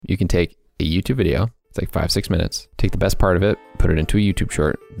You can take a YouTube video, it's like 5-6 minutes, take the best part of it, put it into a YouTube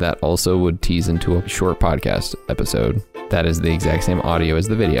short that also would tease into a short podcast episode that is the exact same audio as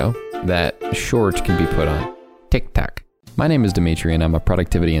the video. That short can be put on TikTok. My name is Dimitri, and I'm a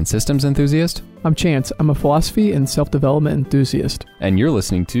productivity and systems enthusiast. I'm Chance. I'm a philosophy and self-development enthusiast. And you're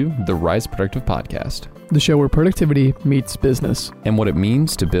listening to the Rise Productive Podcast, the show where productivity meets business and what it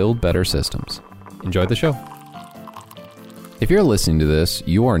means to build better systems. Enjoy the show. If you're listening to this,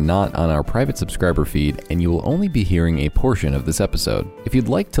 you are not on our private subscriber feed, and you will only be hearing a portion of this episode. If you'd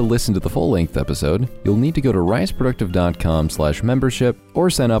like to listen to the full-length episode, you'll need to go to riseproductive.com/membership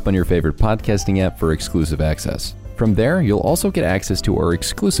or sign up on your favorite podcasting app for exclusive access. From there, you'll also get access to our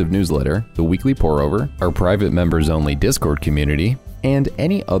exclusive newsletter, the Weekly Pour-Over, our private members-only Discord community, and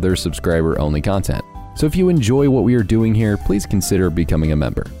any other subscriber-only content. So if you enjoy what we are doing here, please consider becoming a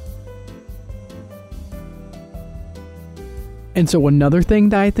member. And so another thing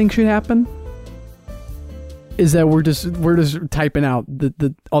that I think should happen is that we're just typing out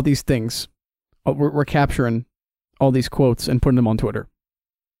the all these things. We're capturing all these quotes and putting them on Twitter.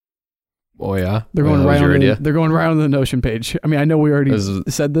 Oh yeah, they're going right on the Notion page. I mean, I know we already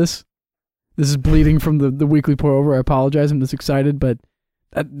said this. This is bleeding from the Weekly Pour Over. I apologize. I'm just excited, but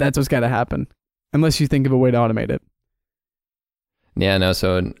that's what's got to happen. Unless you think of a way to automate it. Yeah, no.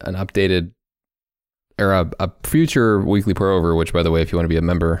 So an updated. Or a future Weekly Pour Over, which, by the way, if you want to be a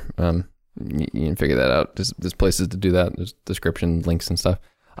member, you can figure that out. There's places to do that. There's description links and stuff.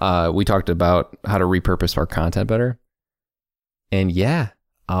 We talked about how to repurpose our content better. And yeah,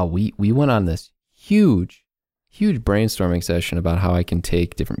 we went on this huge brainstorming session about how I can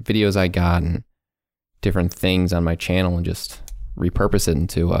take different videos I got and different things on my channel and just repurpose it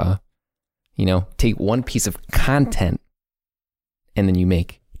into, take one piece of content and then you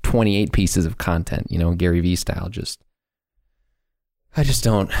make 28 pieces of content, Gary Vee style. I just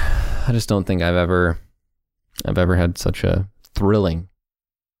don't think I've ever had such a thrilling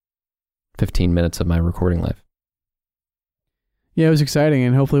 15 minutes of my recording life. Yeah, it was exciting,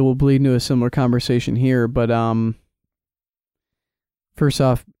 and hopefully we'll bleed into a similar conversation here. But first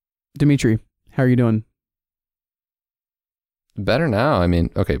off, Dimitri, how are you doing? Better now. I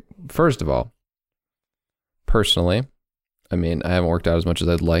mean, okay, first of all, personally, I haven't worked out as much as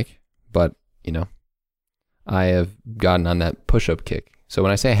I'd like, but, I have gotten on that push-up kick. So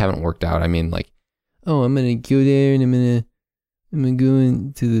when I say I haven't worked out, I mean like, oh, I'm going to go there and I'm going to go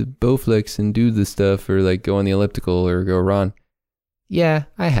into the Bowflex and do the stuff, or like go on the elliptical or go run. Yeah,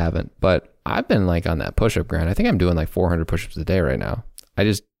 I haven't, but I've been like on that push-up grind. I think I'm doing like 400 push-ups a day right now.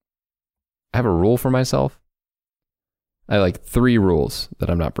 I have a rule for myself. I have like 3 rules that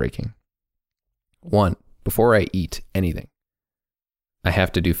I'm not breaking. 1, before I eat anything, I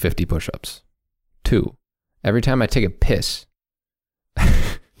have to do 50 push-ups. 2, every time I take a piss,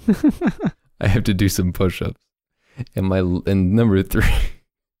 I have to do some push-ups. And number 3,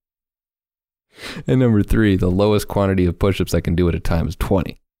 the lowest quantity of push-ups I can do at a time is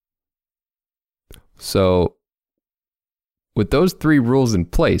 20. So, with those 3 rules in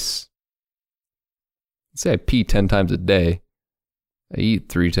place, let's say I pee 10 times a day, I eat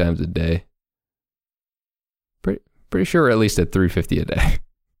 3 times a day. Pretty sure we're at least at 350 a day.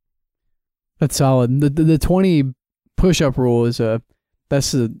 That's solid. The 20 push-up rule is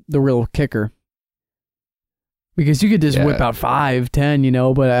that's the real kicker. Because you could just whip out 5,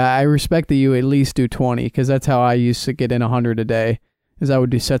 10, but I respect that you at least do 20, because that's how I used to get in 100 a day, is I would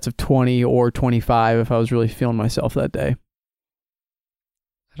do sets of 20 or 25 if I was really feeling myself that day.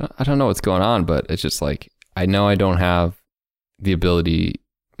 I don't know what's going on, but it's just like, I know I don't have the ability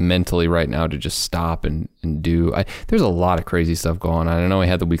mentally right now to just stop and do. There's a lot of crazy stuff going on. I know I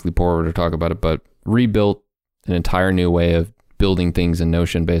had the Weekly Pour-Over to talk about it, but rebuilt an entire new way of building things in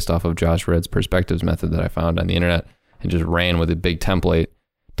Notion based off of Josh Red's perspectives method that I found on the internet, and just ran with a big template.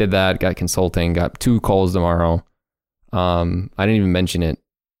 Did that, got consulting, got 2 calls tomorrow. I didn't even mention it,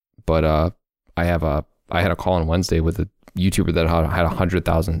 but I had a call on Wednesday with a YouTuber that had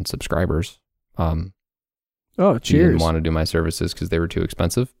 100,000 subscribers. Oh, cheers. He didn't want to do my services because they were too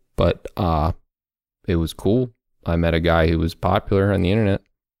expensive, but it was cool. I met a guy who was popular on the internet.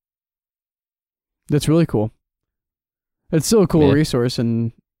 That's really cool. It's still a cool resource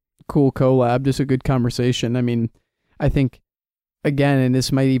and cool collab, just a good conversation. I mean, I think, again, and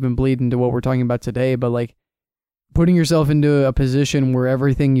this might even bleed into what we're talking about today, but like putting yourself into a position where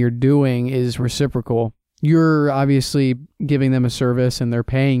everything you're doing is reciprocal. You're obviously giving them a service and they're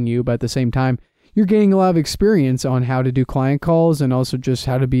paying you, but at the same time, you're gaining a lot of experience on how to do client calls and also just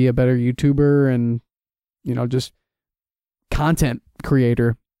how to be a better YouTuber and, just content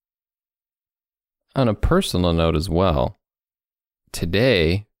creator. On a personal note as well,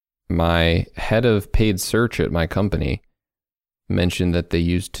 today my head of paid search at my company mentioned that they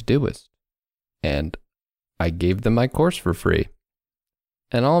used Todoist, and I gave them my course for free.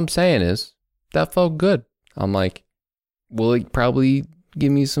 And all I'm saying is that felt good. I'm like, will it probably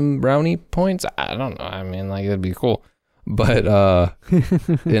give me some brownie points? I don't know. I mean, like, that'd be cool. But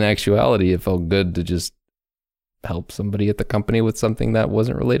in actuality, it felt good to just help somebody at the company with something that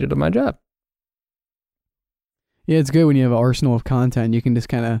wasn't related to my job. Yeah, it's good when you have an arsenal of content. You can just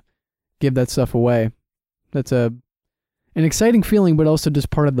kind of give that stuff away. That's an exciting feeling, but also just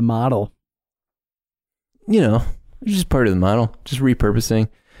part of the model. You know, it's just part of the model. Just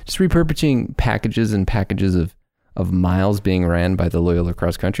repurposing packages and packages of miles being ran by the Loyola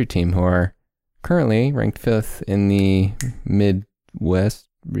cross country team, who are currently ranked 5th in the Midwest.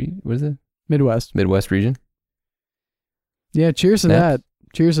 What is it? Midwest region. Yeah, cheers to that.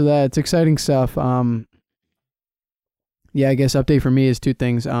 Cheers to that. It's exciting stuff. Yeah, I guess update for me is 2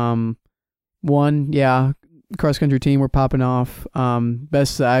 things. One, yeah, cross country team, we're popping off.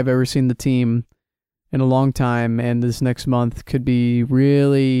 Best that I've ever seen the team in a long time, and this next month could be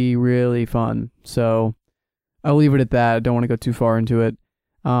really, really fun. So I'll leave it at that. I don't want to go too far into it.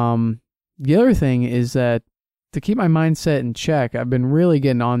 The other thing is that to keep my mindset in check, I've been really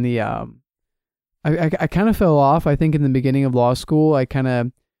getting on the I kind of fell off. I think in the beginning of law school, I kind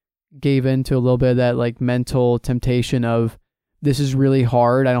of gave into a little bit of that like mental temptation of, this is really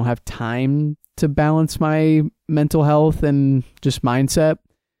hard. I don't have time to balance my mental health and just mindset.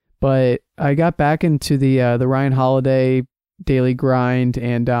 But I got back into the Ryan Holiday daily grind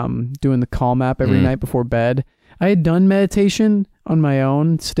and doing the Calm app every night before bed. I had done meditation on my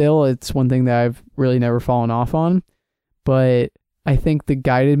own. Still, it's one thing that I've really never fallen off on. But I think the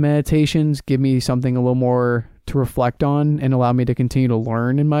guided meditations give me something a little more to reflect on and allow me to continue to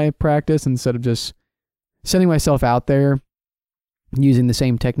learn in my practice instead of just sending myself out there using the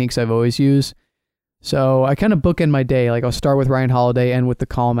same techniques I've always used. So I kind of bookend my day. Like, I'll start with Ryan Holiday and with the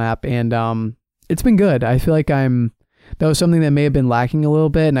Calm app, and it's been good. I feel like that was something that may have been lacking a little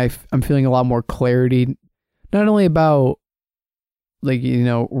bit, and I'm feeling a lot more clarity, not only about like, you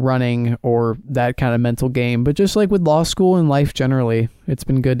know, running or that kind of mental game, but just like with law school and life generally. It's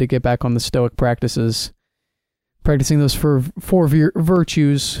been good to get back on the Stoic practices, practicing those four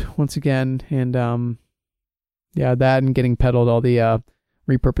virtues once again, and yeah, that and getting peddled all the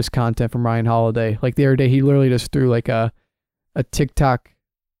repurposed content from Ryan Holiday. Like the other day, he literally just threw like a TikTok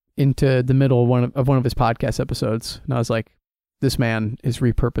into the middle of one of his podcast episodes, and I was like, this man is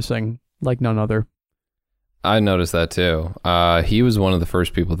repurposing like none other. I noticed that too. He was one of the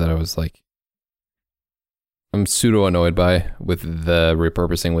first people that I was like, I'm pseudo annoyed by with the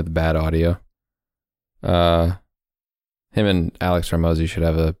repurposing with bad audio. Him and Alex Ramosi should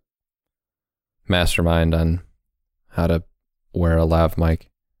have a mastermind on how to wear a lav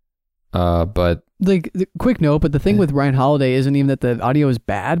mic. But like, quick note, but the thing with Ryan Holiday isn't even that the audio is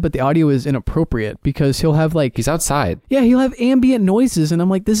bad, but the audio is inappropriate because he'll have like, he's outside. Yeah, he'll have ambient noises, and I'm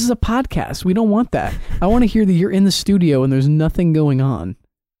like, this is a podcast. We don't want that. I want to hear that you're in the studio and there's nothing going on.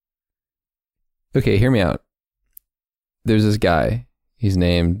 Okay, hear me out. There's this guy. He's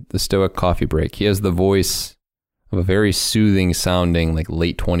named the Stoic Coffee Break. He has the voice of a very soothing sounding like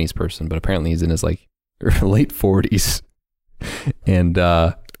late 20s person, but apparently he's in his like late 40s. And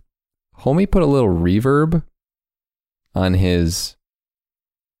homie put a little reverb on his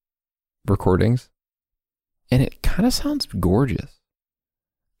recordings, and it kind of sounds gorgeous.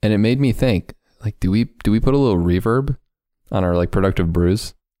 And it made me think, like, do we put a little reverb on our like productive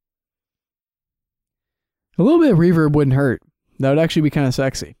brews? A little bit of reverb wouldn't hurt. That would actually be kind of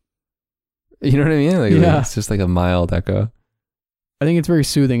sexy. You know what I mean? Like, yeah. It's just like a mild echo. I think it's very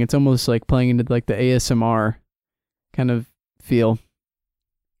soothing. It's almost like playing into like the ASMR kind of feel.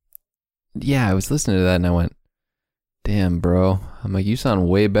 Yeah, I was listening to that and I went, damn, bro. I'm like, you sound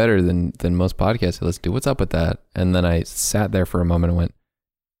way better than most podcasts I listen to. What's up with that? And then I sat there for a moment and went,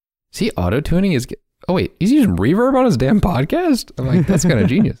 is he auto-tuning his... Oh, wait, he's using reverb on his damn podcast? I'm like, that's kind of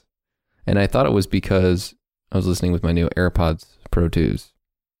genius. And I thought it was because I was listening with my new AirPods Pro 2s.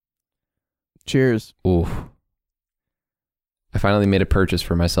 Cheers. Ooh. I finally made a purchase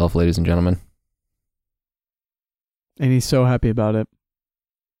for myself, ladies and gentlemen. And he's so happy about it.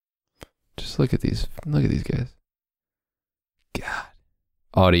 Just look at these guys. God.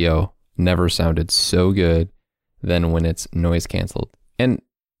 Audio never sounded so good than when it's noise canceled. And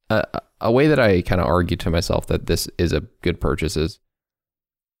a way that I kind of argue to myself that this is a good purchase is,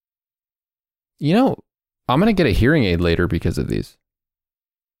 you know, I'm going to get a hearing aid later because of these.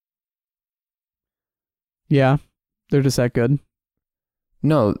 Yeah, they're just that good.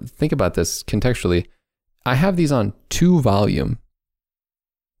 No, think about this contextually. I have these on 2 volume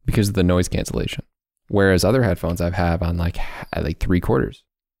because of the noise cancellation. Whereas other headphones I have on like 3/4.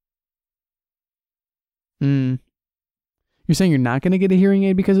 You're saying you're not going to get a hearing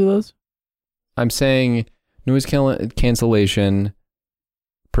aid because of those? I'm saying noise cancellation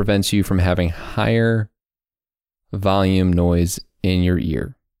prevents you from having higher volume noise in your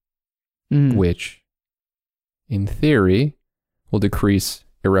ear, which in theory will decrease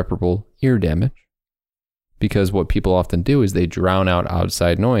irreparable ear damage, because what people often do is they drown out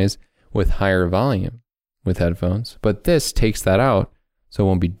outside noise with higher volume with headphones. But this takes that out, so I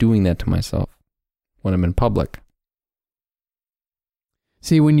won't be doing that to myself when I'm in public.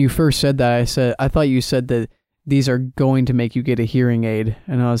 See, when you first said that, I thought you said that these are going to make you get a hearing aid.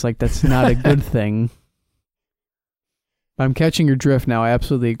 And I was like, that's not a good thing. I'm catching your drift now. I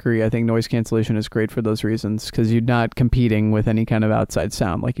absolutely agree. I think noise cancellation is great for those reasons, because you're not competing with any kind of outside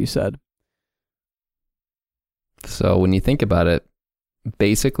sound, like you said. So when you think about it,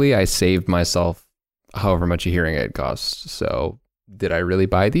 basically I saved myself however much a hearing aid costs. So did I really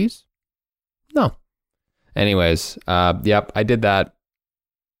buy these? No. Anyways, yep, I did that.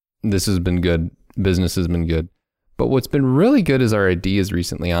 This has been good. Business has been good. But what's been really good is our ideas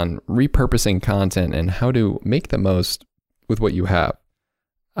recently on repurposing content and how to make the most with what you have.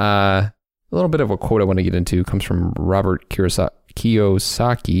 A little bit of a quote I want to get into comes from Robert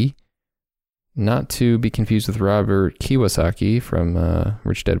Kiyosaki, not to be confused with Robert Kiyosaki from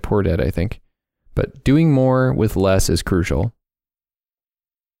Rich Dad Poor Dad, I think. But doing more with less is crucial.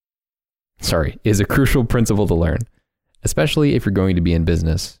 Is a crucial principle to learn, especially if you're going to be in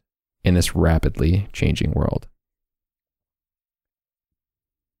business in this rapidly changing world.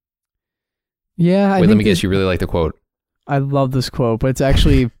 Yeah. Wait, let me guess, you really like the quote. I love this quote, but it's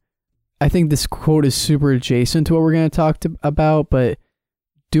actually, I think this quote is super adjacent to what we're going to talk about, but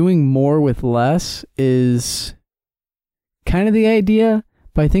doing more with less is kind of the idea,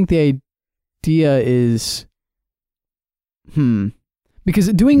 but I think the idea is, because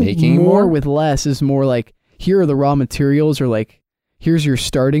doing Making more with less is more like, here are the raw materials, or like, here's your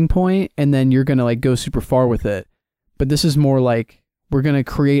starting point, and then you're going to like go super far with it. But this is more like, we're going to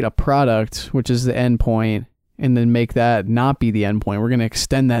create a product, which is the end point, and then make that not be the end point. We're going to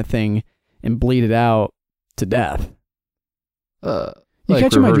extend that thing and bleed it out to death.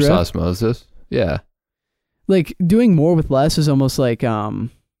 Like reverse osmosis. Yeah. Like doing more with less is almost like if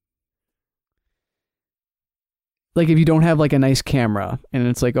you don't have like a nice camera and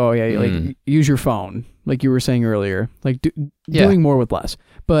it's like, oh yeah, like use your phone, like you were saying earlier, like doing more with less.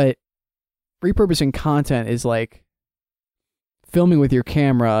 But repurposing content is like filming with your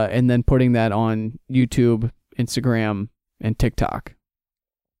camera and then putting that on YouTube, Instagram, and TikTok.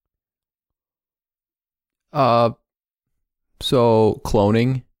 So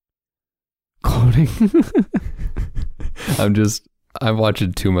cloning. I'm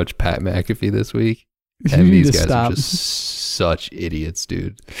watching too much Pat McAfee this week. And these guys are just such idiots,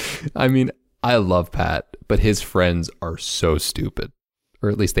 dude. I mean, I love Pat, but his friends are so stupid. Or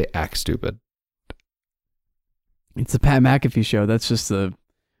at least they act stupid. It's the Pat McAfee show. That's just the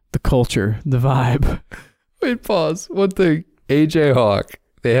culture, the vibe. Wait, pause. One thing. AJ Hawk.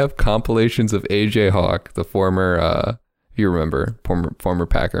 They have compilations of AJ Hawk, the former, if you remember, former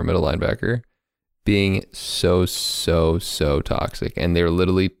Packer middle linebacker, being so toxic. And they're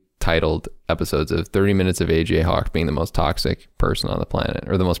literally titled episodes of 30 minutes of AJ Hawk being the most toxic person on the planet,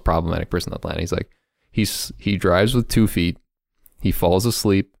 or the most problematic person on the planet. He's like, he drives with 2 feet, he falls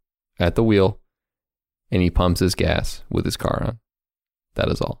asleep at the wheel, and he pumps his gas with his car on. That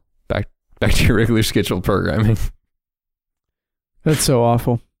is all. Back to your regular scheduled programming. That's so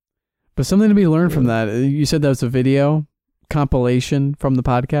awful. But something to be learned from that. You said that was a video compilation from the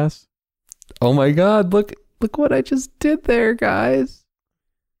podcast? Oh my God, look what I just did there, guys.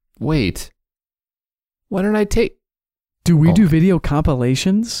 Wait, why don't I take... Do we do video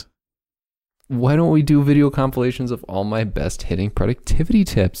compilations? Why don't we do video compilations of all my best hitting productivity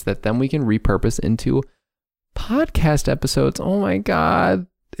tips that then we can repurpose into podcast episodes? Oh my God,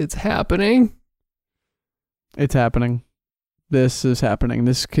 it's happening. It's happening. This is happening.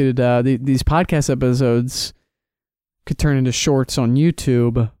 This could, these podcast episodes could turn into shorts on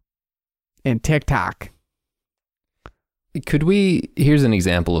YouTube and TikTok. Here's an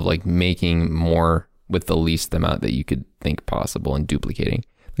example of like making more with the least amount that you could think possible and duplicating.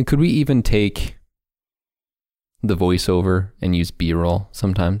 Like, could we even take the voiceover and use B-roll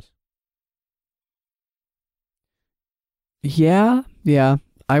sometimes? Yeah.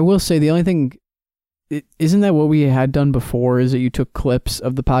 I will say the only thing, isn't that what we had done before, is that you took clips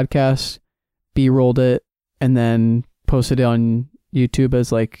of the podcast, B-rolled it, and then posted it on YouTube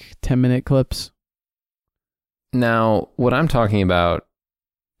as like 10-minute clips? Now, what I'm talking about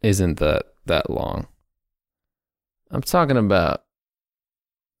isn't that long. I'm talking about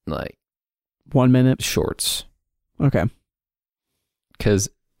like 1 minute shorts. Okay. Because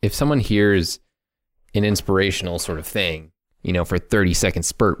if someone hears an inspirational sort of thing, for a 30-second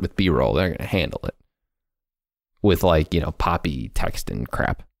spurt with B-roll, they're going to handle it with like, poppy text and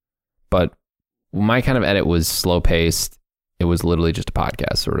crap. But my kind of edit was slow paced. It was literally just a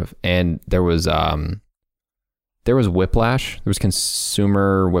podcast sort of. And there was whiplash. There was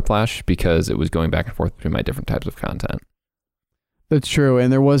consumer whiplash because it was going back and forth between my different types of content. That's true.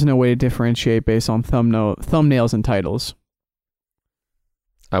 And there wasn't a way to differentiate based on thumbnails and titles.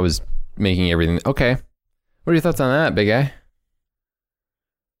 I was making everything. Okay. What are your thoughts on that, big guy?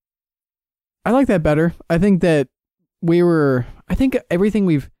 I like that better. I think that I think everything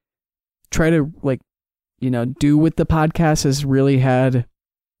we've tried to do with the podcast has really had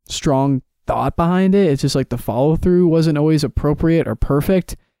strong thought behind it. It's just like the follow through wasn't always appropriate or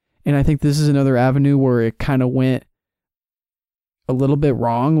perfect. And I think this is another avenue where it kind of went a little bit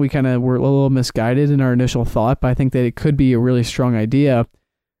wrong. We kind of were a little misguided in our initial thought, but I think that it could be a really strong idea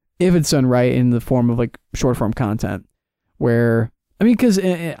if it's done right in the form of like short form content where, because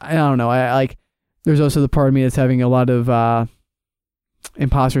I don't know, I like, there's also the part of me that's having a lot of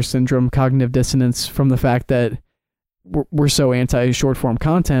imposter syndrome, cognitive dissonance from the fact that we're so anti short form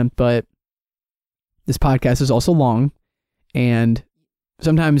content, but this podcast is also long, and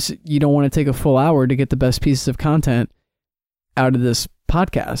sometimes you don't want to take a full hour to get the best pieces of content out of this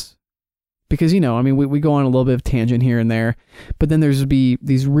podcast because, we go on a little bit of tangent here and there, but then there's be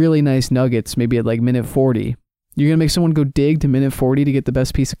these really nice nuggets, maybe at like minute 40. You're going to make someone go dig to minute 40 to get the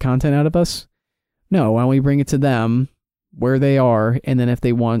best piece of content out of us? No, why don't we bring it to them where they are, and then if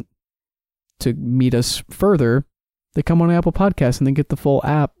they want to meet us further, they come on Apple Podcasts and they get the full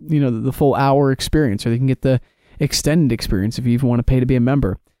app, the full hour experience, or they can get the extended experience if you even want to pay to be a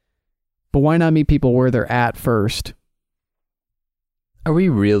member. But why not meet people where they're at first? Are we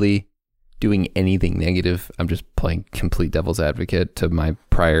really doing anything negative? I'm just playing complete devil's advocate to my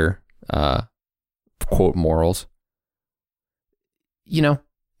prior quote morals.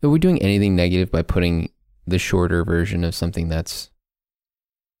 Are we doing anything negative by putting the shorter version of something that's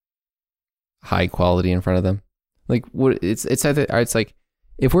high quality in front of them? Like, what it's like,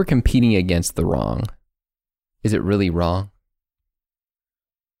 if we're competing against the wrong, is it really wrong?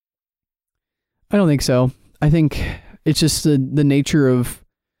 I don't think so. I think it's just the nature of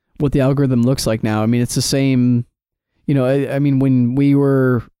what the algorithm looks like now. It's the same, when we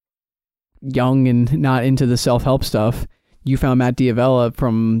were young and not into the self-help stuff, you found Matt D'Avella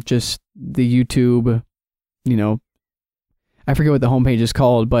from just the YouTube, I forget what the homepage is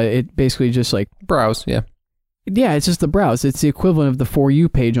called, but it basically just like browse. Yeah. Yeah. It's just the browse. It's the equivalent of the For You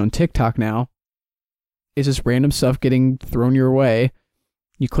page on TikTok now. It's just random stuff getting thrown your way.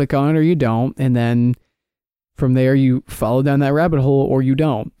 You click on it or you don't. And then from there, you follow down that rabbit hole or you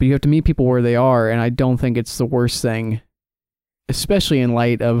don't. But you have to meet people where they are. And I don't think it's the worst thing, especially in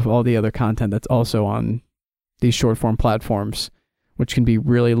light of all the other content that's also on these short form platforms, which can be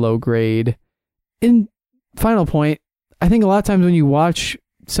really low grade. And final point, I think a lot of times when you watch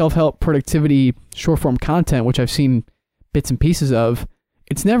self-help productivity short form content, which I've seen bits and pieces of,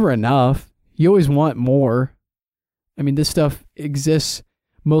 it's never enough. You always want more. This stuff exists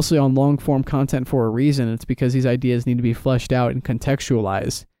mostly on long form content for a reason. It's because these ideas need to be fleshed out and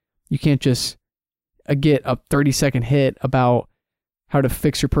contextualized. You can't just get a 30-second hit about how to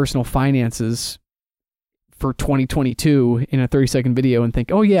fix your personal finances for 2022 in a 30-second video and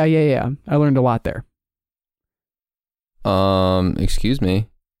think, oh yeah, I learned a lot there. Excuse me.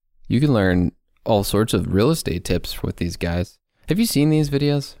 You can learn all sorts of real estate tips with these guys. Have you seen these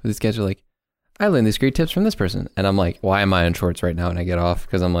videos? These guys are like, I learned these great tips from this person. And I'm like, why am I in shorts right now? And I get off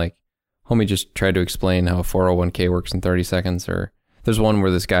because I'm like, homie just tried to explain how a 401k works in 30 seconds. Or there's one where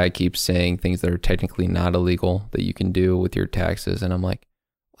this guy keeps saying things that are technically not illegal that you can do with your taxes. And I'm like,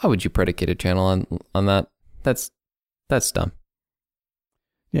 why would you predicate a channel on that? That's dumb.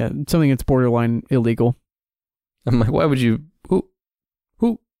 Yeah, something that's borderline illegal. I'm like, why would you?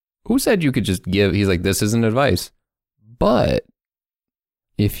 Who said you could just give? He's like, this isn't advice, but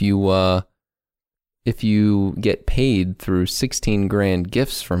if you get paid through 16 grand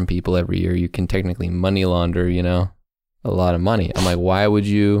gifts from people every year, you can technically money launder, a lot of money. I'm like, why would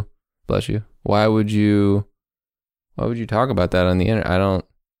you? Bless you. Why would you talk about that on the internet?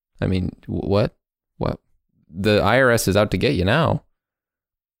 What? The IRS is out to get you now.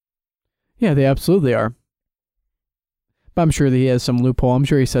 Yeah, they absolutely are. But I'm sure that he has some loophole. I'm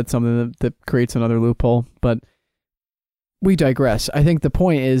sure he said something that creates another loophole, but we digress. I think the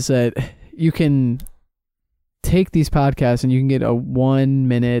point is that you can take these podcasts and you can get a 1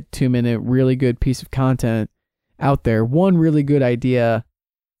 minute, 2 minute, really good piece of content out there. One really good idea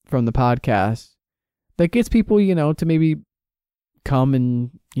from the podcast that gets people, to maybe come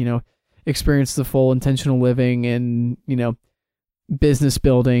and, experience the full intentional living and, business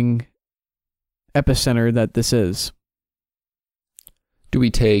building epicenter that this is. Do we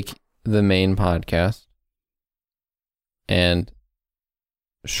take the main podcast and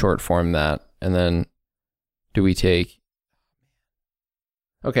short form that, and then do we take...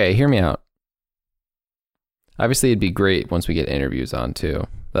 Okay, hear me out. Obviously, it'd be great once we get interviews on too.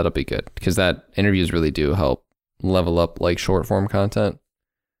 That'll be good, because that interviews really do help level up like short form content.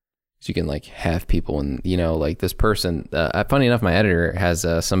 So you can like have people and, like this person, funny enough, my editor has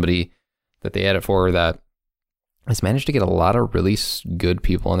somebody that they edit for that has managed to get a lot of really good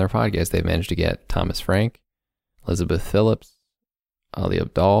people on their podcast. They've managed to get Thomas Frank, Elizabeth Phillips, Ali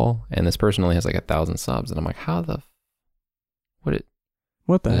Abdaal, and this person only has like 1,000 subs. And I'm like, how the... What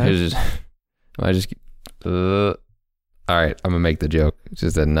the heck? All right, I'm going to make the joke. It's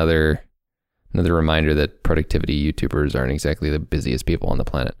just another reminder that productivity YouTubers aren't exactly the busiest people on the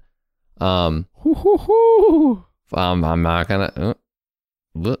planet. I'm not going to...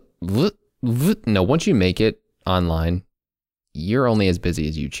 No, once you make it online, you're only as busy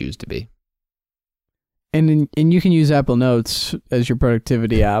as you choose to be. And you can use Apple Notes as your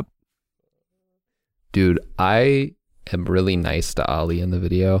productivity app. Do I am really nice to Ali in the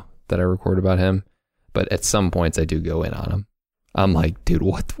video that I record about him, but at some points I do go in on him. I'm like, dude,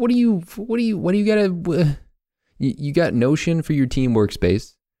 what do you gotta, you got Notion for your team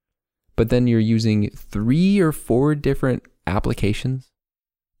workspace, but then you're using 3 or 4 different applications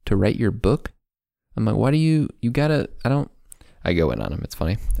to write your book. I'm like, why do you gotta, I go in on him. It's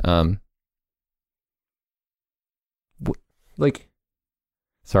funny.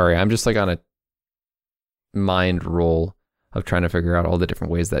 Sorry, I'm just like on a mind roll of trying to figure out all the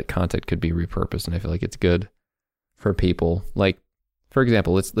different ways that content could be repurposed, and I feel like it's good for people. Like, for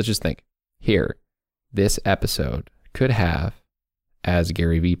example, let's just think here. This episode could have, as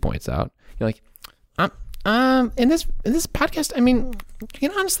Gary Vee points out, you're like, in this podcast, I mean, you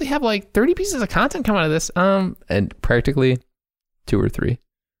can honestly have like 30 pieces of content come out of this, and practically 2 or 3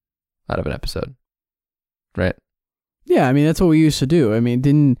 out of an episode, right? Yeah, I mean, that's what we used to do. I mean,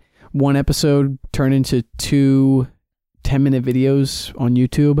 didn't one episode turn into 2 10-minute videos on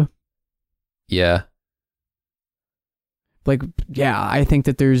YouTube? Yeah. Like, yeah, I think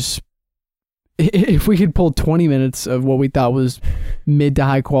that if we could pull 20 minutes of what we thought was mid to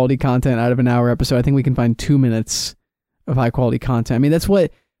high quality content out of an hour episode, I think we can find 2 minutes of high quality content. I mean,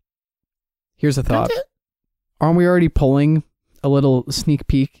 here's a thought. Aren't we already pulling a little sneak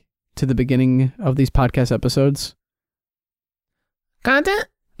peek to the beginning of these podcast episodes? Content?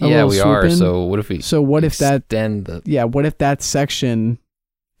 Yeah, we are. So what if we what if that section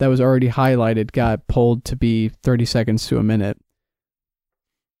that was already highlighted got pulled to be 30 seconds to a minute?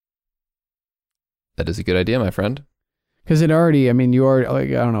 That is a good idea, my friend. Because you already, like,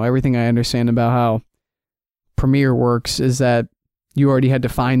 I don't know, everything I understand about how Premiere works is that you already had to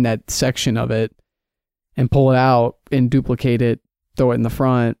find that section of it and pull it out and duplicate it, throw it in the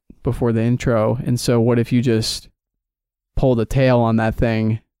front before the intro. And so what if you just pull the tail on that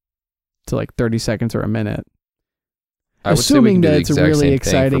thing to like 30 seconds or a minute? Assuming that it's a really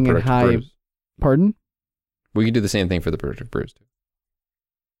exciting and high... Pardon? We could do the same thing for the Productive Brews too.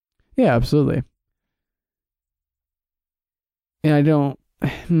 Yeah, absolutely. And I don't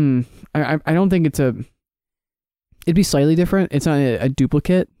think it'd be slightly different. It's not a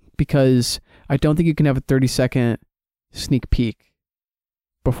duplicate, because I don't think you can have a 30-second sneak peek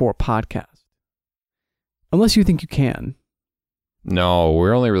before a podcast. Unless you think you can. No,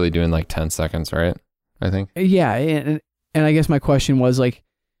 we're only really doing like 10 seconds, right? I think. Yeah, and I guess my question was like,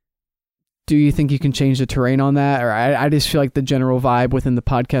 do you think you can change the terrain on that? Or I just feel like the general vibe within the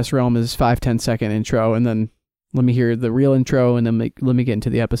podcast realm is 5-10 second intro, and then let me hear the real intro, and then let me get into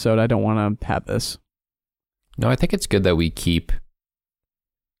the episode. I don't want to have this. No, I think it's good that we keep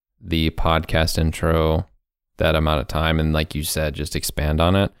the podcast intro that amount of time, and like you said, just expand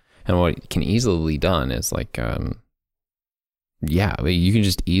on it. And what can easily be done is like, you can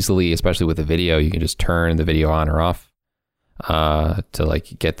just easily, especially with a video, you can just turn the video on or off to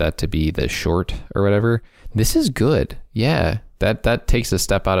like get that to be the short or whatever. This is good. Yeah, that takes a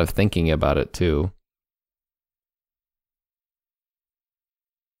step out of thinking about it too.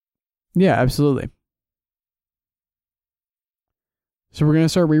 Yeah, absolutely. So we're going to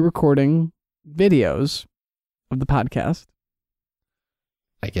start re-recording videos of the podcast.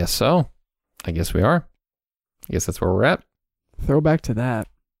 I guess so. I guess we are. I guess that's where we're at. Throw back to that.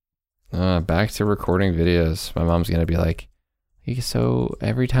 back to recording videos. My mom's gonna be like, so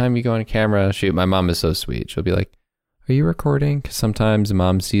every time you go on camera, my mom is so sweet. She'll be like, are you recording? Because sometimes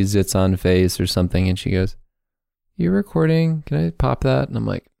mom sees it's on face or something, and she goes, you recording? Can I pop that? And I'm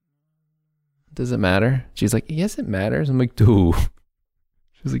like, does it matter? She's like, yes, it matters. I'm like, dude.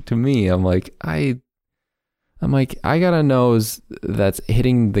 She's like, to me, I'm like, I got a nose that's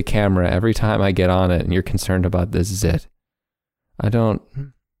hitting the camera every time I get on it, and you're concerned about this zit. I don't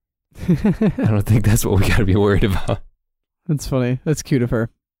think that's what we gotta be worried about. That's funny. That's cute of her.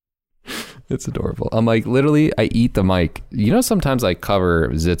 It's adorable. I'm like, literally, I eat the mic. You know, sometimes I cover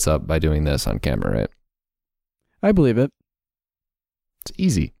zits up by doing this on camera, right? I believe it. It's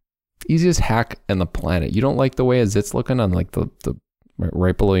easy. Easiest hack in the planet. You don't like the way a zit's looking on like the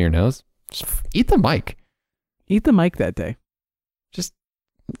right below your nose? Just eat the mic. Eat the mic that day. Just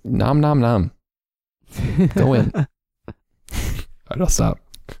nom nom nom. Go in. I don't stop.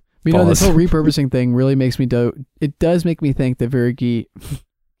 You know, this whole repurposing thing really makes me it does make me think that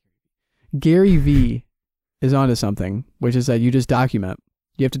Gary V is onto something, which is that you just document.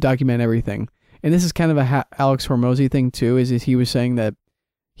 You have to document everything. And this is kind of a Alex Hormozy thing too, is he was saying that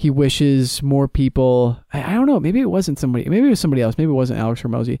he wishes more people, I don't know, maybe it was somebody else, maybe it wasn't Alex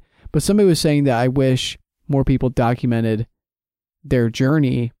Hormozy, but somebody was saying that I wish more people documented their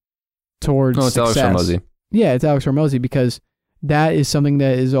journey towards success. Alex Hormozy. Yeah, it's Alex Hormozy, because that is something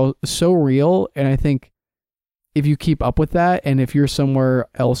that is so real, and I think if you keep up with that, and if you're somewhere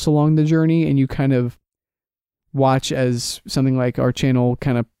else along the journey, and you kind of watch as something like our channel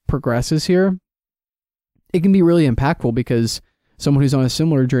kind of progresses here, it can be really impactful, because someone who's on a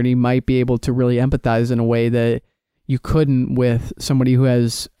similar journey might be able to really empathize in a way that you couldn't with somebody who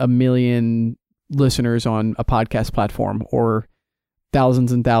has 1 million listeners on a podcast platform or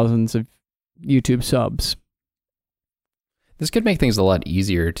thousands and thousands of YouTube subs. This could make things a lot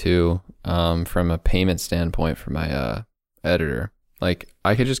easier too, from a payment standpoint for my editor. Like,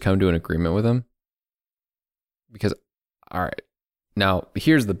 I could just come to an agreement with him, because, all right, now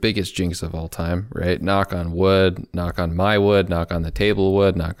here's the biggest jinx of all time, right? Knock on wood, knock on my wood, knock on the table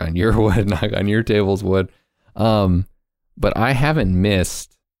wood, knock on your wood, knock on your table's wood. But I haven't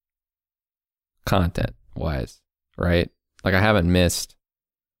missed content wise, right? Like, I haven't missed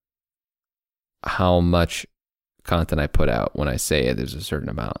how much content I put out when I say there's a certain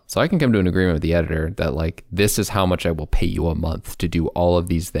amount. So I can come to an agreement with the editor that, like, this is how much I will pay you a month to do all of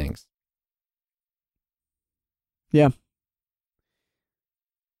these things. Yeah.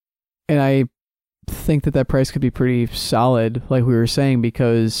 And I think that price could be pretty solid, like we were saying,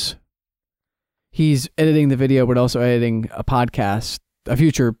 because he's editing the video, but also editing a podcast, a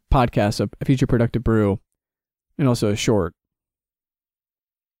future podcast, a future Productive Brew, and also a short.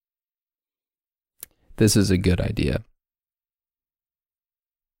 This is a good idea.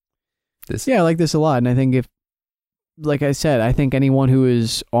 Yeah, I like this a lot. And I think if, like I said, I think anyone who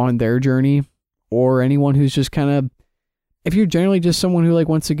is on their journey, or anyone who's just kind of, if you're generally just someone who like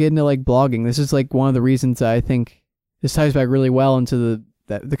wants to get into like blogging, this is like one of the reasons that I think this ties back really well into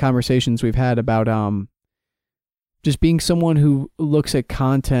the conversations we've had about just being someone who looks at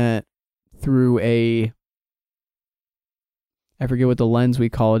content through I forget what the lens we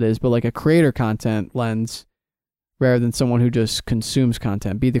call it is, but like a creator content lens, rather than someone who just consumes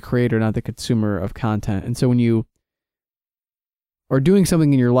content. Be the creator, not the consumer of content. And so when you are doing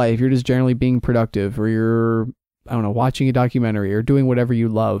something in your life, you're just generally being productive, or you're, I don't know, watching a documentary or doing whatever you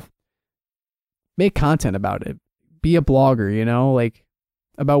love, make content about it. Be a blogger, you know, like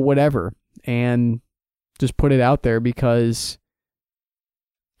about whatever, and just put it out there, because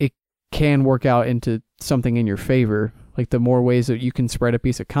it can work out into something in your favor. Like, the more ways that you can spread a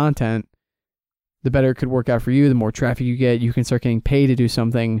piece of content, the better it could work out for you. The more traffic you get, you can start getting paid to do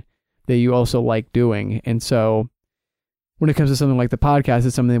something that you also like doing. And so when it comes to something like the podcast,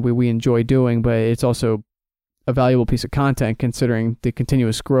 it's something that we enjoy doing, but it's also a valuable piece of content, considering the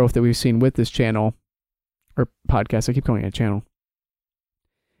continuous growth that we've seen with this channel, or podcast. I keep calling it a channel.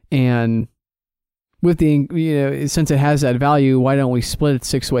 And with the, you know, since it has that value, why don't we split it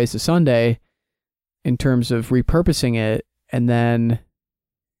 6 ways to Sunday in terms of repurposing it, and then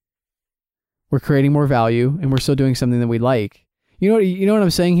we're creating more value, and we're still doing something that we like. You know what I'm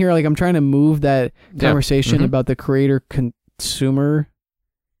saying here? Like, I'm trying to move that conversation about the creator consumer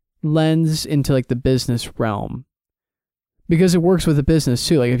lens into like the business realm, because it works with a business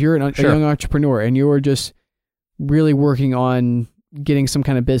too. Like, if you're a young entrepreneur and you're just really working on getting some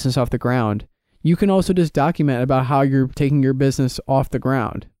kind of business off the ground, you can also just document about how you're taking your business off the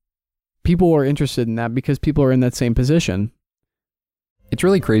ground. People are interested in that because people are in that same position. It's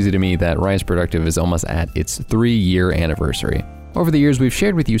really crazy to me that Rise Productive is almost at its 3-year anniversary. Over the years, we've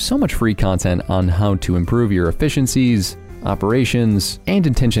shared with you so much free content on how to improve your efficiencies, operations, and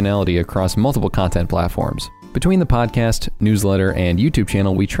intentionality across multiple content platforms. Between the podcast, newsletter, and YouTube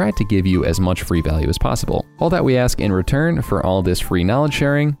channel, we try to give you as much free value as possible. All that we ask in return for all this free knowledge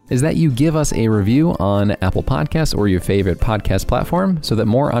sharing is that you give us a review on Apple Podcasts or your favorite podcast platform so that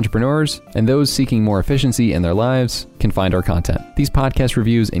more entrepreneurs and those seeking more efficiency in their lives can find our content. These podcast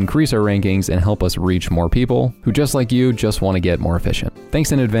reviews increase our rankings and help us reach more people who, just like you, just want to get more efficient.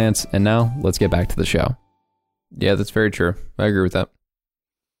 Thanks in advance, and now let's get back to the show. Yeah, that's very true. I agree with that.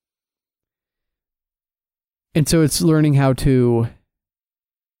 And so it's learning how to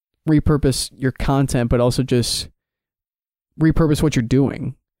repurpose your content, but also just repurpose what you're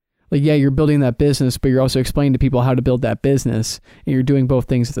doing. Like, yeah, you're building that business, but you're also explaining to people how to build that business, and you're doing both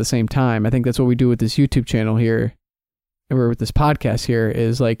things at the same time. I think that's what we do with this YouTube channel here, or with this podcast here,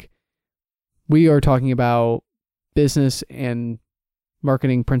 is like, we are talking about business and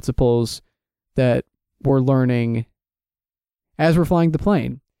marketing principles that we're learning as we're flying the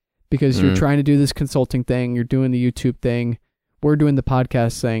plane. Because you're trying to do this consulting thing, you're doing the YouTube thing, we're doing the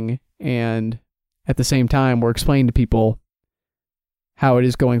podcast thing, and at the same time, we're explaining to people how it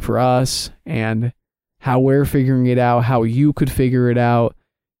is going for us and how we're figuring it out, how you could figure it out.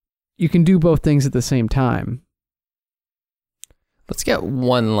 You can do both things at the same time. Let's get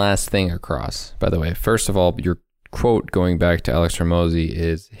one last thing across, by the way. First of all, your quote going back to Alex Hormozi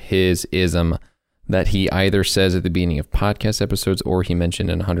is his ism that he either says at the beginning of podcast episodes or he mentioned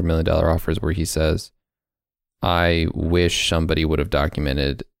in $100 million offers where he says, I wish somebody would have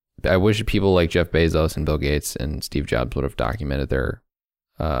documented, I wish people like Jeff Bezos and Bill Gates and Steve Jobs would have documented their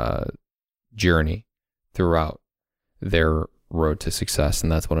journey throughout their road to success. And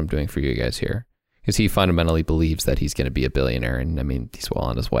that's what I'm doing for you guys here. Because he fundamentally believes that he's going to be a billionaire. And I mean, he's well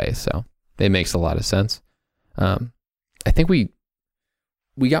on his way. So it makes a lot of sense. I think we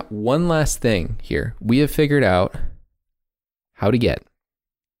got one last thing here. We have figured out how to get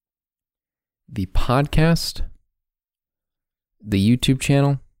the podcast, the YouTube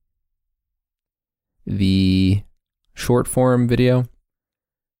channel, the short form video,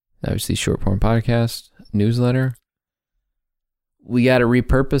 obviously short form podcast, newsletter. We got to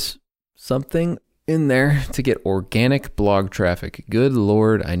repurpose something in there to get organic blog traffic. Good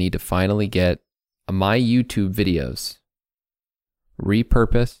Lord, I need to finally get my YouTube videos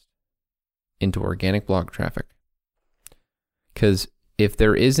repurposed into organic blog traffic. Because if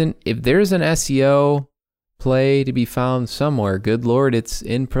there's an SEO play to be found somewhere, good Lord, it's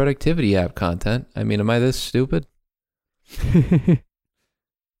in productivity app content. I mean, am I this stupid?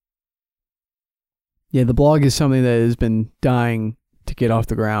 Yeah, the blog is something that has been dying to get off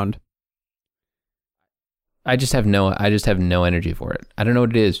the ground. I just have no energy for it. I don't know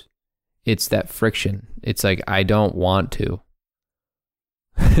what it is. It's that friction. It's like, I don't want to.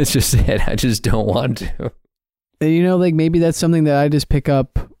 It's just it. I just don't want to. You know, like maybe that's something that I just pick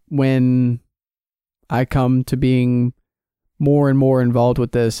up when I come to being more and more involved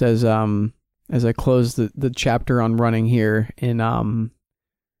with this as I close the chapter on running here in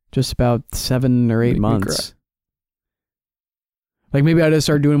just about 7 or 8 months. Like maybe I just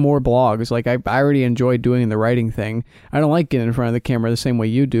start doing more blogs. Like I already enjoy doing the writing thing. I don't like getting in front of the camera the same way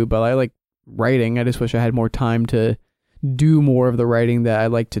you do, but I like writing. I just wish I had more time to do more of the writing that I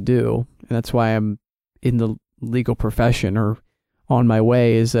like to do. And that's why I'm in the legal profession or on my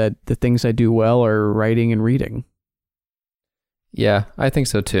way, is that the things I do well are writing and reading. Yeah, I think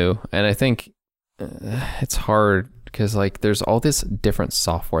so too. And I think it's hard because like there's all this different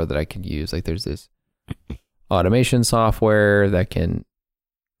software that I can use. Like there's this automation software that can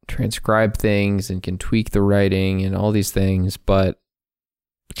transcribe things and can tweak the writing and all these things. But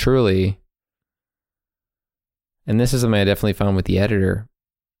truly, and this is something I definitely found with the editor,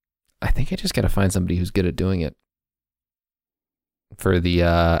 I think I just got to find somebody who's good at doing it for the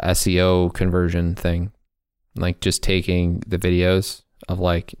SEO conversion thing. Like just taking the videos of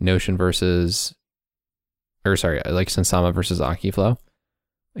like Notion like Sensama versus Akiflow,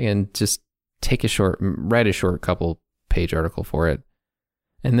 and just write a short couple page article for it.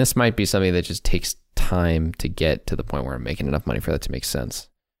 And this might be something that just takes time to get to the point where I'm making enough money for that to make sense.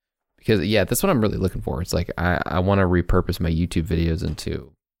 Because yeah, that's what I'm really looking for. It's like, I want to repurpose my YouTube videos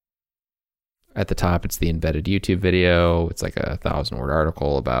into, at the top, it's the embedded YouTube video. It's like a 1,000-word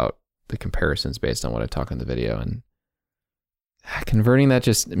article about the comparisons based on what I talk in the video. And converting that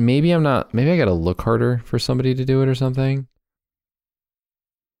maybe I got to look harder for somebody to do it or something.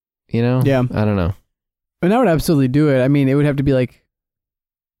 You know? Yeah. I don't know. And I would absolutely do it. I mean, it would have to be like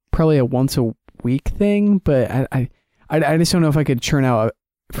probably a once a week thing, but I just don't know if I could churn out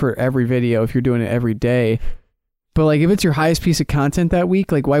for every video if you're doing it every day. But like, if it's your highest piece of content that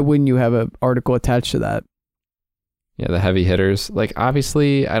week, like, why wouldn't you have an article attached to that? Yeah, the heavy hitters. Like,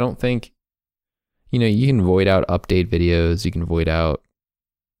 obviously, I don't think, you can void out update videos. You can void out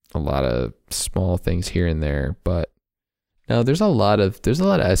a lot of small things here and there. But no, there's a lot of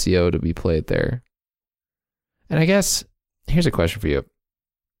SEO to be played there. And I guess here's a question for you.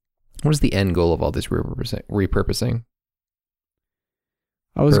 What is the end goal of all this repurposing?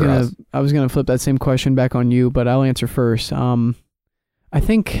 I was gonna flip that same question back on you, but I'll answer first. I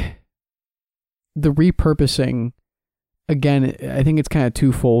think the repurposing, again, I think it's kind of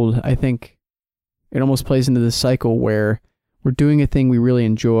twofold. I think it almost plays into this cycle where we're doing a thing we really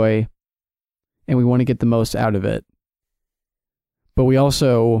enjoy and we want to get the most out of it. But we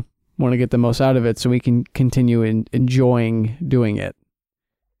also want to get the most out of it so we can continue enjoying doing it.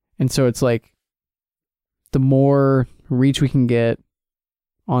 And so it's like, the more reach we can get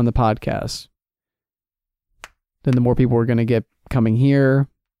on the podcast, then the more people we're going to get coming here,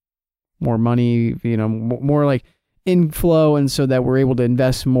 more money, more like inflow. And so that we're able to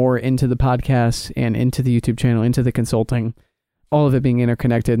invest more into the podcast and into the YouTube channel, into the consulting, all of it being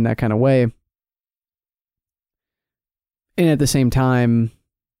interconnected in that kind of way. And at the same time,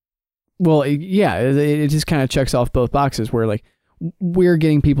 well, yeah, it just kind of checks off both boxes where like we're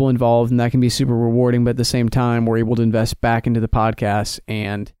getting people involved and that can be super rewarding. But at the same time, we're able to invest back into the podcast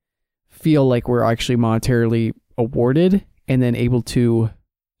and feel like we're actually monetarily awarded and then able to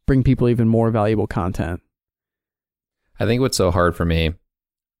bring people even more valuable content. I think what's so hard for me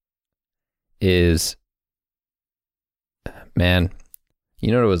is, man,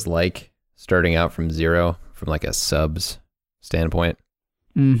 you know what it was like starting out from zero, from like a subs standpoint?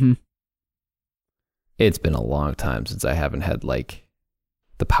 Mm-hmm. It's been a long time since I haven't had like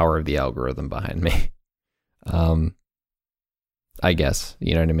the power of the algorithm behind me. I guess,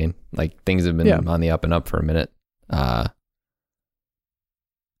 you know what I mean? Like things have been on the up and up for a minute. And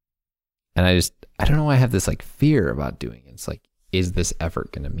I don't know why I have this like fear about doing it. It's like, is this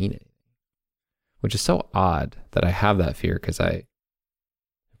effort going to mean anything? Which is so odd that I have that fear because I've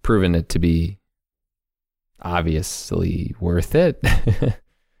proven it to be obviously worth it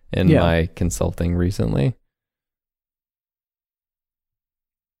in my consulting recently.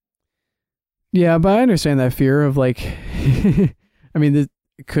 Yeah, but I understand that fear of like, I mean,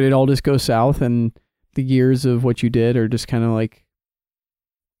 could it all just go south and the years of what you did are just kind of like,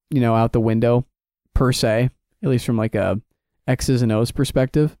 out the window per se, at least from like a X's and O's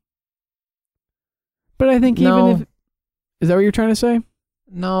perspective. But I think is that what you're trying to say?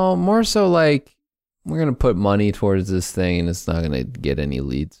 No, more so like we're going to put money towards this thing and it's not going to get any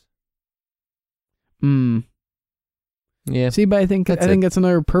leads. Yeah. See, but I think that's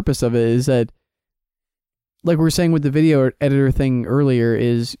another purpose of it is that, like we were saying with the video editor thing earlier,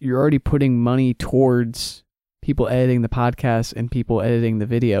 is you're already putting money towards people editing the podcast and people editing the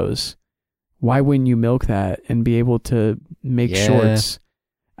videos. Why wouldn't you milk that and be able to make shorts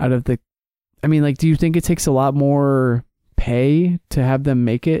out of the... I mean, like, do you think it takes a lot more pay to have them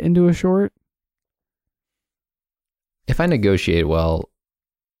make it into a short? If I negotiate well,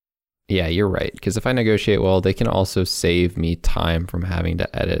 yeah, you're right. Because if I negotiate well, they can also save me time from having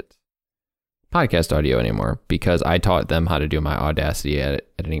to edit podcast audio anymore, because I taught them how to do my Audacity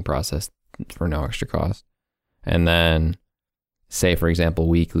editing process for no extra cost. And then, say, for example,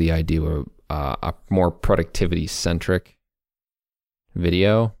 weekly, I do a more productivity-centric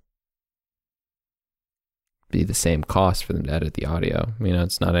video. Be the same cost for them to edit the audio.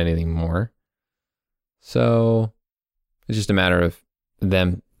 It's not anything more. So it's just a matter of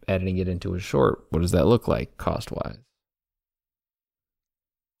them editing it into a short. What does that look like cost-wise?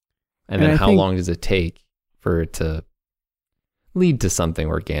 And then how long does it take for it to lead to something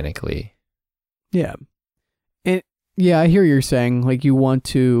organically? Yeah. I hear you're saying, like, you want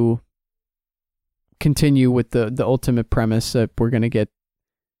to continue with the ultimate premise that we're going to get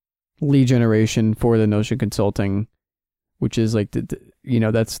lead generation for the Notion Consulting, which is like,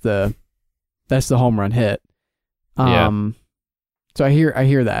 that's the home run hit. So I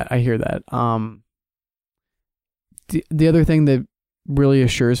hear that. The other thing that really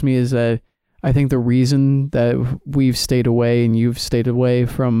assures me is that I think the reason that we've stayed away and you've stayed away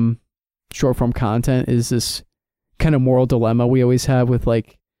from short form content is this kind of moral dilemma we always have with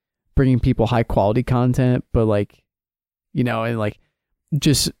like bringing people high quality content, but like, and like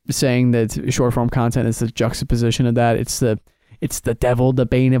just saying that short form content is the juxtaposition of that. It's the devil, the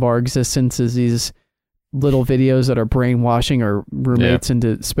bane of our existence is these little videos that are brainwashing our roommates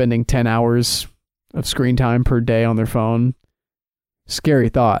into spending 10 hours of screen time per day on their phone. Scary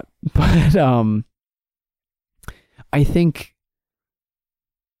thought. But I think,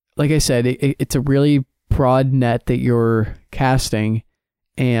 like I said, it's a really broad net that you're casting,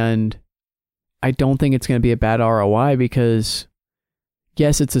 and I don't think it's going to be a bad ROI because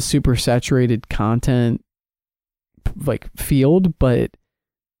yes, it's a super saturated content like field, but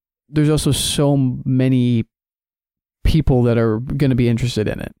there's also so many people that are going to be interested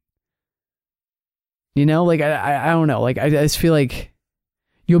in it. You know, like I don't know, like I just feel like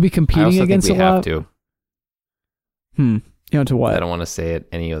you'll be competing against a lot. I also think we have to. You know, to what? I don't want to say it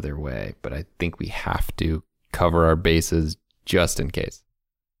any other way, but I think we have to cover our bases just in case.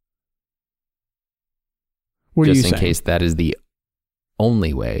 What are you saying? Just in case that is the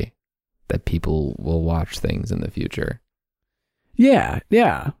only way that people will watch things in the future. Yeah.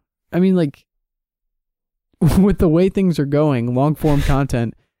 I mean, like, with the way things are going, long form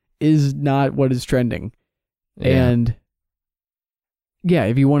content is not what is trending. Yeah. And yeah,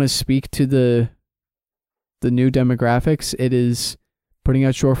 if you want to speak to the new demographics, it is putting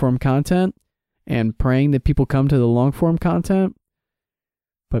out short form content and praying that people come to the long form content.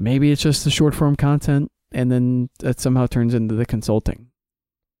 But maybe it's just the short form content, and then that somehow turns into the consulting.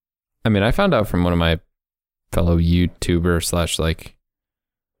 I mean, I found out from one of my fellow YouTuber / like,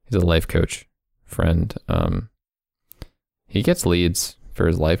 he's a life coach friend. He gets leads for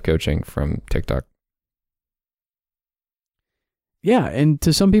his life coaching from TikTok. Yeah, and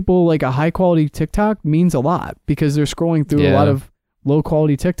to some people, like a high quality TikTok means a lot because they're scrolling through a lot of low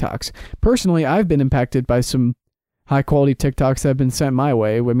quality TikToks. Personally, I've been impacted by some high quality TikToks that have been sent my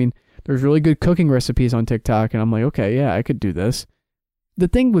way. I mean, there's really good cooking recipes on TikTok, and I'm like, okay, yeah, I could do this. The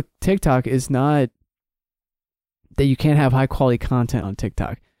thing with TikTok is not that you can't have high quality content on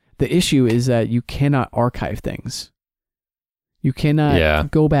TikTok. The issue is that you cannot archive things. You cannot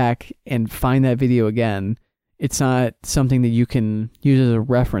go back and find that video again. It's not something that you can use as a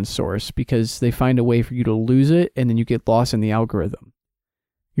reference source because they find a way for you to lose it and then you get lost in the algorithm.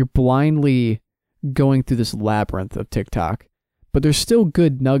 You're blindly going through this labyrinth of TikTok, but there's still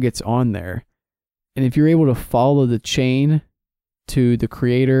good nuggets on there. And if you're able to follow the chain to the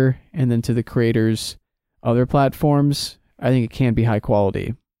creator and then to the creator's other platforms, I think it can be high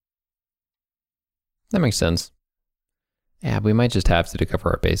quality. That makes sense. Yeah, we might just have to cover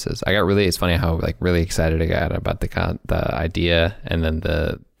our bases. It's funny how like really excited I got about the idea, and then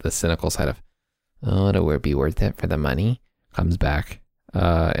the cynical side of, oh, it'll be worth it for the money comes back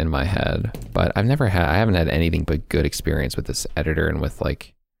in my head. But I haven't had anything but good experience with this editor, and with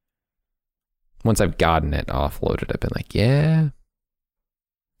like, once I've gotten it offloaded, I've been like, yeah,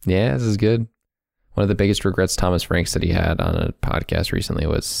 this is good. One of the biggest regrets Thomas Frank said he had on a podcast recently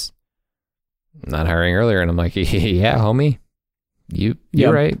was not hiring earlier, and I'm like, yeah, homie,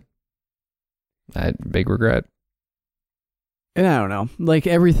 you're right. I had big regret. And I don't know, like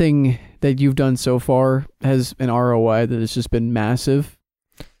everything that you've done so far has an ROI that has just been massive,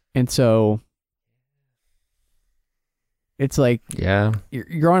 and so it's like, yeah,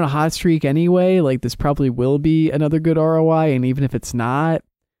 you're on a hot streak anyway. Like this probably will be another good ROI, and even if it's not,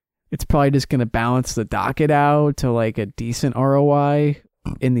 it's probably just going to balance the docket out to like a decent ROI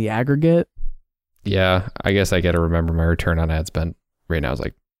in the aggregate. Yeah, I guess I got to remember my return on ad spend right now is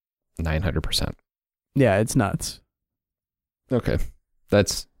like 900%. Yeah, it's nuts. Okay,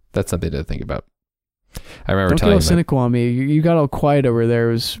 that's something to think about. I remember Don't telling get all cynical on me. You got all quiet over there.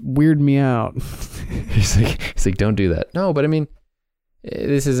 It was weirding me out. he's like, don't do that. No, but I mean,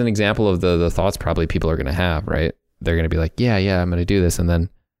 this is an example of the thoughts probably people are going to have, right? They're going to be like, yeah, I'm going to do this, and then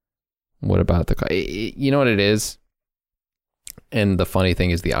what about you know what it is? And the funny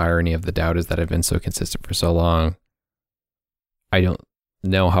thing is, the irony of the doubt is that I've been so consistent for so long. I don't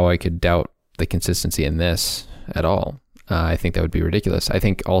know how I could doubt the consistency in this at all. I think that would be ridiculous. I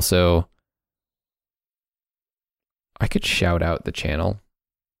think also I could shout out the channel,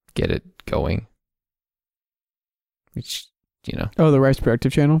 get it going. Which, you know. Oh, the Rice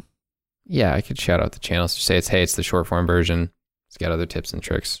Productive channel? Yeah, I could shout out the channel. Say it's the short form version. It's got other tips and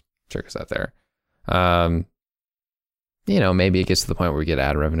tricks. Check us out there. You know, maybe it gets to the point where we get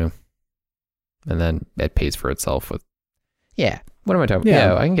ad revenue, and then it pays for itself with, what am I talking about?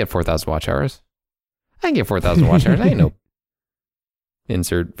 Yeah, I can get 4,000 watch hours. I ain't no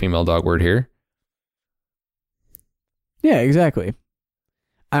insert female dog word here. Yeah, exactly.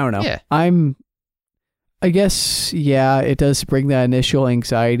 I don't know. Yeah. I guess, it does bring that initial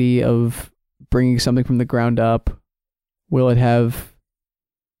anxiety of bringing something from the ground up. Will it have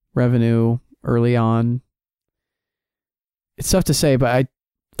revenue early on? It's tough to say, but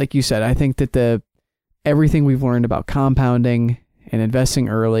like you said, I think that everything we've learned about compounding and investing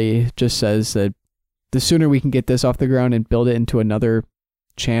early just says that the sooner we can get this off the ground and build it into another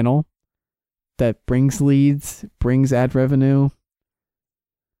channel that brings leads, brings ad revenue.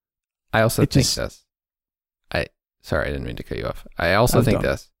 I also think this. sorry, I didn't mean to cut you off. I also think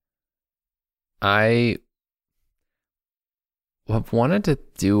this. I have wanted to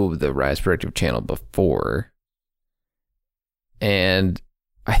do the Rise Productive channel before, and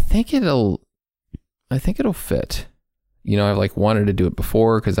I think it'll fit. You know, I've like wanted to do it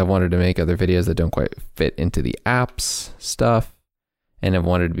before because I wanted to make other videos that don't quite fit into the apps stuff, and I've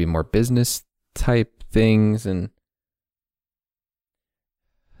wanted to be more business type things, and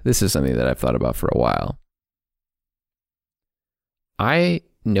this is something that I've thought about for a while. I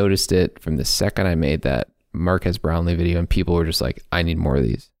noticed it from the second I made that Marques Brownlee video, and people were just like, I need more of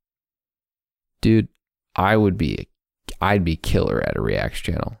these. Dude, I'd be killer at a reacts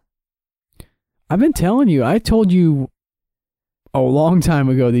channel. I've been telling you, I told you a long time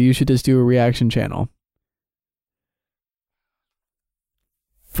ago that you should just do a reaction channel.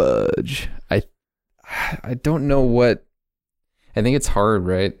 Fudge. I don't know what, I think it's hard,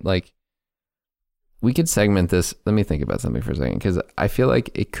 right? Like, we could segment this. Let me think about something for a second, because I feel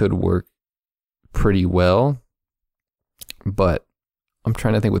like it could work pretty well, but I'm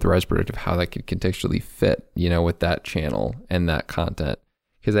trying to think with Rise Productive how that could contextually fit, you know, with that channel and that content.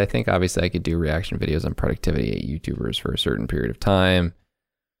 Because I think obviously I could do reaction videos on productivity at YouTubers for a certain period of time,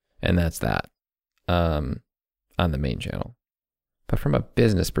 and that's that on the main channel. But from a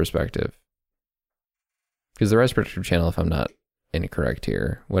business perspective, because the Rise Productive channel, if I'm not incorrect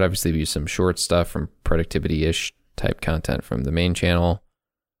here, would obviously be some short stuff from productivity-ish type content from the main channel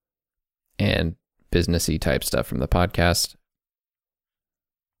and businessy type stuff from the podcast.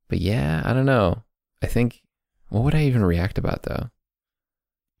 But yeah, I don't know. I think, what would I even react about though?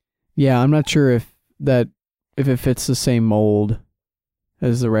 Yeah, I'm not sure if it fits the same mold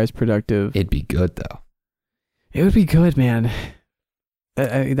as the Rise Productive. It'd be good though. It would be good, man.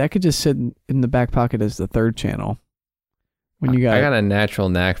 That could just sit in the back pocket as the third channel. When you got, I got a natural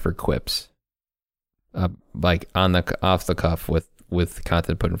knack for quips, like off the cuff with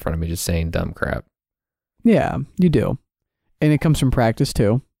content put in front of me, just saying dumb crap. Yeah, you do, and it comes from practice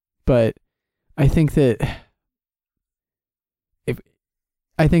too. But I think that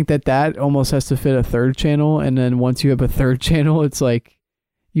that almost has to fit a third channel, and then once you have a third channel, it's like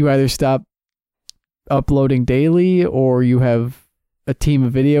you either stop uploading daily or you have a team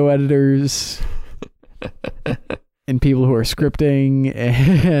of video editors and people who are scripting,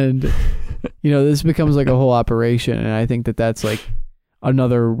 and you know, this becomes like a whole operation. And I think that that's like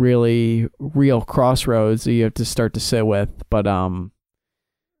another really real crossroads that you have to start to sit with. But I'm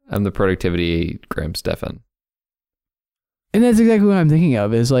the productivity Graham Stephan. And that's exactly what I'm thinking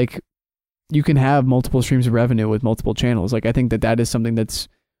of, is like you can have multiple streams of revenue with multiple channels. Like I think that is something that's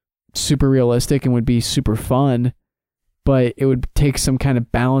super realistic and would be super fun, but it would take some kind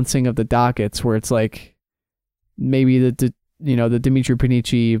of balancing of the dockets where it's like maybe the Dimitri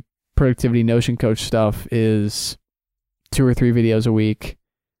Panici productivity Notion coach stuff is 2 or 3 videos a week.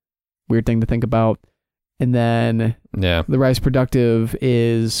 Weird thing to think about. And then the Rise Productive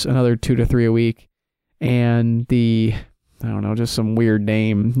is another 2 to 3 a week. And I don't know, just some weird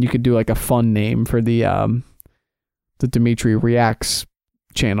name. You could do like a fun name for the Dimitri Reacts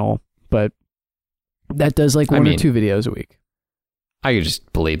channel, but that does like one or 2 videos a week. I could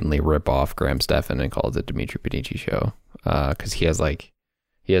just blatantly rip off Graham Stephan and call it the Dimitri Panici show, because he has the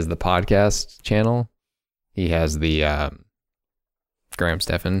podcast channel, he has the Graham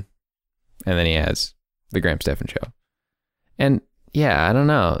Stephan, and then he has the Graham Stephan show. And yeah, I don't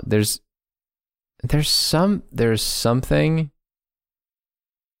know. There's something.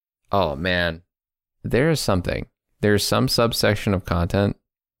 Oh man, there's some subsection of content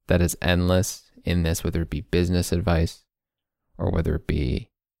that is endless in this, whether it be business advice or whether it be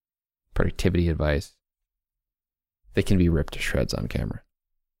productivity advice, that can be ripped to shreds on camera.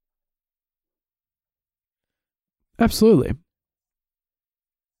 Absolutely.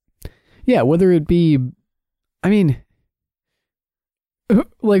 Yeah, whether it be, I mean,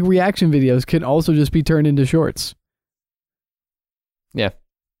 like reaction videos can also just be turned into shorts. Yeah,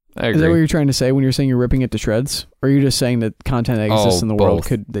 I agree. Is that what you're trying to say when you're saying you're ripping it to shreds? Or are you just saying that content that exists in the world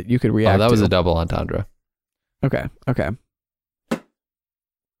that you could react to? Oh, that was a double entendre. Okay.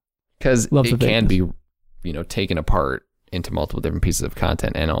 Because it can be, taken apart into multiple different pieces of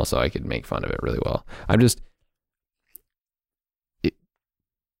content, and also I could make fun of it really well.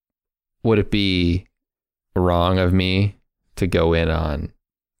 Would it be wrong of me to go in on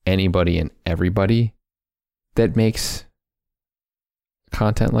anybody and everybody that makes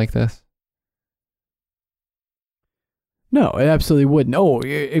content like this? No, it absolutely wouldn't. Oh,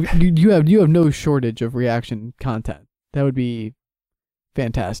 you have no shortage of reaction content. That would be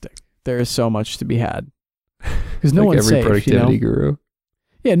fantastic. There is so much to be had because no like one's every safe. Productivity guru.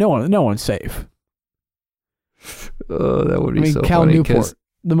 Yeah, no one's safe. Oh, that would be so Cal funny. Newport,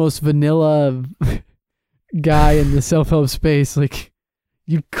 the most vanilla guy in the self-help space, like,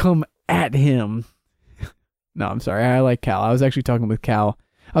 you come at him. No, I'm sorry. I like Cal. I was actually talking with Cal.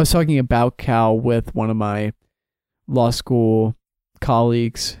 I was talking about Cal with one of my law school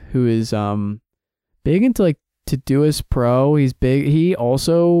colleagues who is big into like Todoist Pro. He's big. He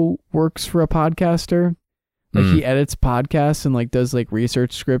also works for a podcaster. Like he edits podcasts and like does like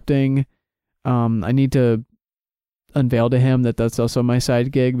research scripting. I need to unveil to him that that's also my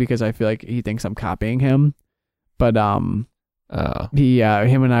side gig because I feel like he thinks I'm copying him. But him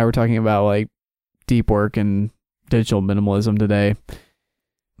and I were talking about like deep work and digital minimalism today.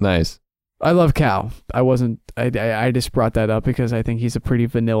 Nice. I love Cal. I just brought that up because I think he's a pretty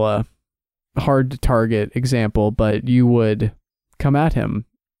vanilla, hard to target example, but you would come at him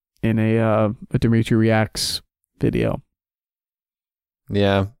in a Dimitri Reacts video.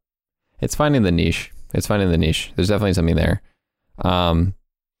 Yeah. It's finding the niche. There's definitely something there. But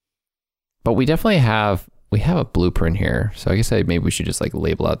we definitely have a blueprint here. So I guess maybe we should just like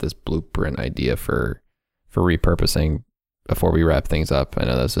label out this blueprint idea for repurposing before we wrap things up. I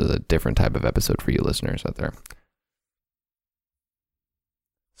know this is a different type of episode for you listeners out there.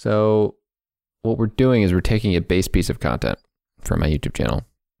 So what we're doing is we're taking a base piece of content from my YouTube channel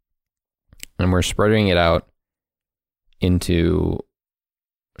and we're spreading it out into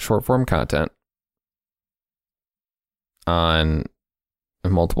short form content on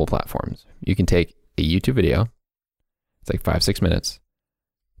multiple platforms. You can take a YouTube video, it's like 5-6 minutes,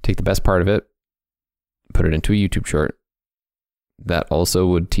 take the best part of it, put it into a YouTube short that also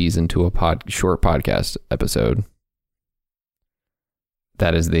would tease into a short podcast episode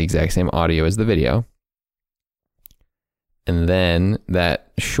that is the exact same audio as the video, and then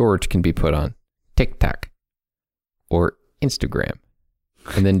that short can be put on TikTok or Instagram,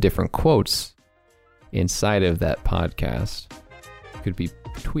 and then different quotes inside of that podcast could be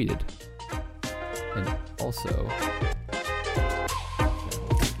tweeted. And also,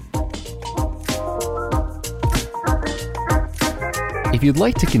 if you'd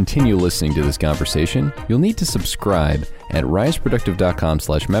like to continue listening to this conversation, you'll need to subscribe at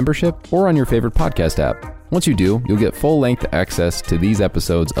riseproductive.com/membership or on your favorite podcast app. Once you do, you'll get full-length access to these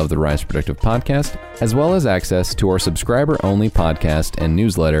episodes of the Rise Productive podcast, as well as access to our subscriber-only podcast and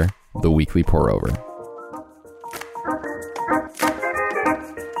newsletter, The Weekly Pour Over.